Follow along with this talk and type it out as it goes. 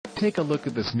Take a look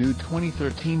at this new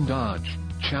 2013 Dodge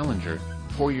Challenger.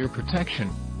 For your protection,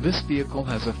 this vehicle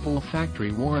has a full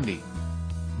factory warranty.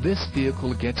 This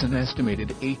vehicle gets an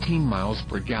estimated 18 miles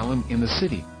per gallon in the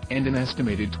city, and an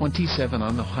estimated 27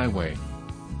 on the highway.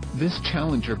 This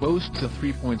Challenger boasts a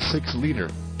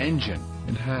 3.6-liter engine,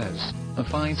 and has a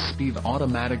 5-speed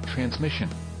automatic transmission.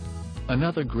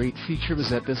 Another great feature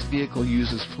is that this vehicle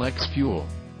uses flex fuel.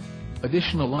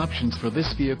 Additional options for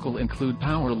this vehicle include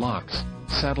power locks,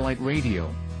 satellite radio,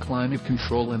 climate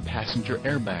control and passenger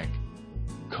airbag.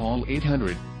 Call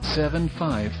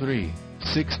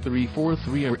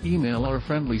 800-753-6343 or email our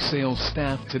friendly sales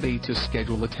staff today to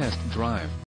schedule a test drive.